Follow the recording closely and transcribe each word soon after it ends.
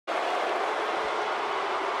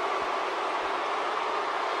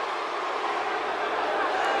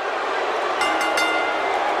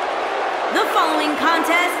following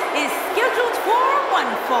contest is scheduled for one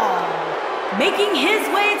fall. Making his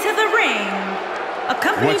way to the ring,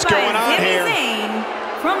 accompanied by Sami Zayn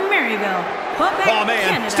from Maryville, Quebec,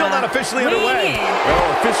 Canada. Still not officially underway.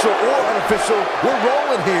 Well, official or unofficial, we're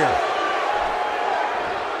rolling here.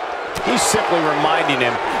 He's simply reminding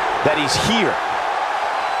him that he's here.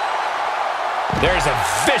 There's a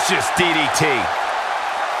vicious DDT.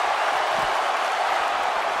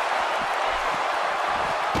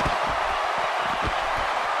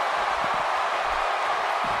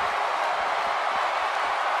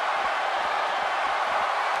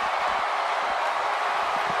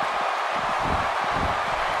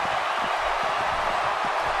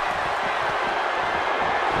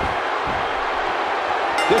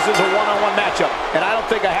 This is a one-on-one matchup, and I don't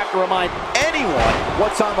think I have to remind anyone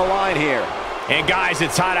what's on the line here. And guys,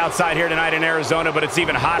 it's hot outside here tonight in Arizona, but it's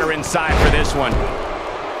even hotter inside for this one.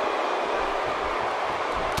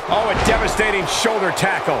 Oh, a devastating shoulder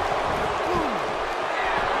tackle.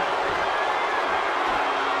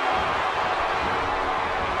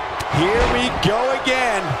 Here we go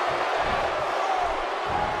again.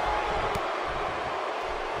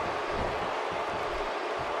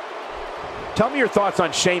 Tell me your thoughts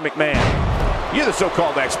on Shane McMahon. You're the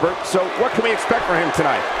so-called expert, so what can we expect from him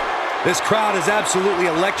tonight? This crowd is absolutely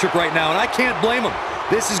electric right now, and I can't blame them.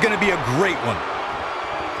 This is going to be a great one.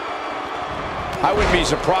 I wouldn't be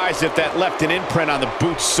surprised if that left an imprint on the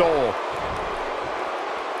boot's sole.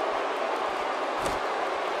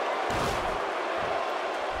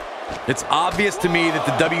 It's obvious to me that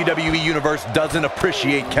the WWE Universe doesn't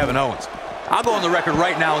appreciate Kevin Owens. I'll go on the record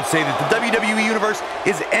right now and say that the WWE Universe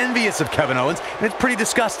is envious of Kevin Owens, and it's pretty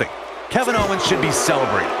disgusting. Kevin Owens should be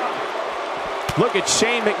celebrated. Look at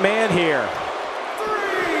Shane McMahon here. 3,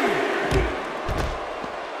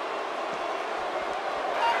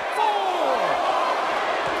 4.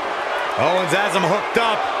 Owens has him hooked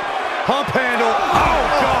up. Hump handle. Oh,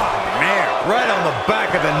 God, man. Right on the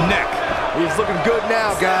back of the neck. He's looking good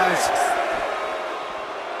now, guys.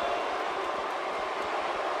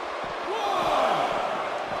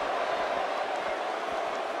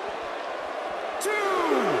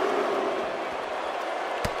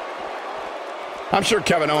 I'm sure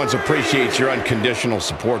Kevin Owens appreciates your unconditional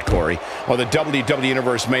support, Corey. While the WWE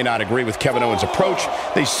Universe may not agree with Kevin Owens' approach,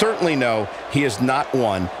 they certainly know he is not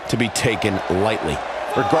one to be taken lightly.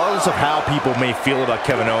 Regardless of how people may feel about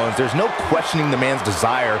Kevin Owens, there's no questioning the man's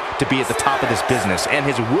desire to be at the top of this business and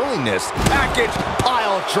his willingness. Package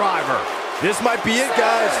pile driver. This might be it,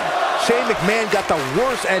 guys. Shane McMahon got the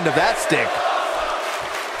worst end of that stick.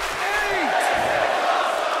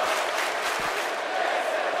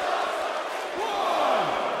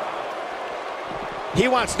 He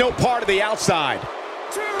wants no part of the outside.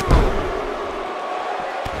 2.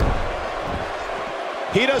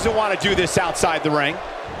 He doesn't want to do this outside the ring.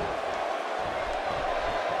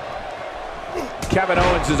 Kevin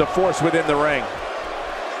Owens is a force within the ring.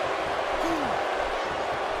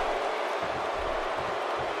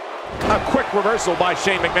 A quick reversal by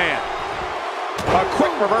Shane McMahon. A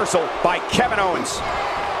quick reversal by Kevin Owens.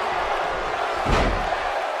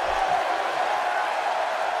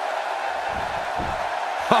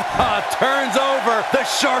 Turns over. The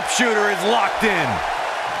sharpshooter is locked in.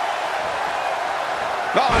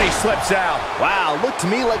 Oh, and he slips out. Wow, looked to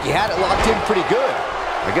me like he had it locked in pretty good.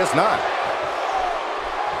 I guess not.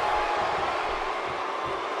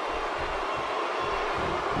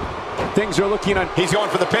 Things are looking on. He's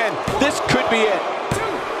going for the pin. This could be it. 2,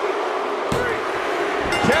 3.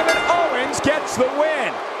 Kevin Owens gets the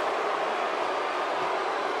win.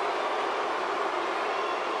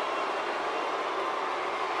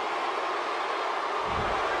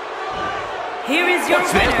 Here is your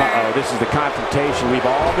winner. Uh-oh, this is the confrontation we've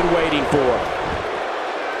all been waiting for.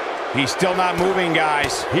 He's still not moving,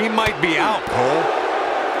 guys. He might be out, Cole.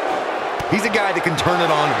 He's a guy that can turn it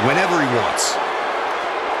on whenever he wants.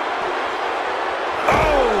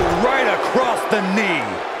 Oh, right across the knee.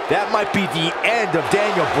 That might be the end of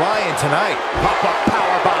Daniel Bryan tonight. Pop-up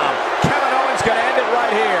powerbomb. Kevin Owens gonna end it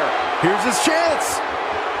right here. Here's his chance.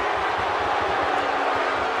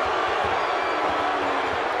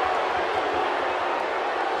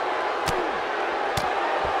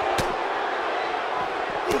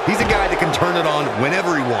 He's a guy that can turn it on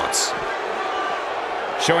whenever he wants.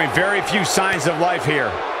 Showing very few signs of life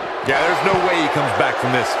here. Yeah, there's no way he comes back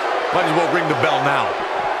from this. Might as well ring the bell now.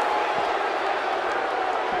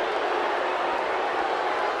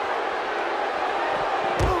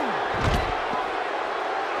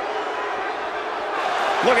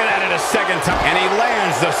 Looking at it a second time, and he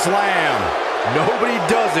lands the slam. Nobody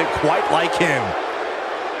does it quite like him.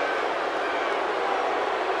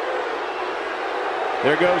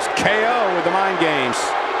 There goes KO with the mind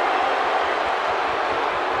games.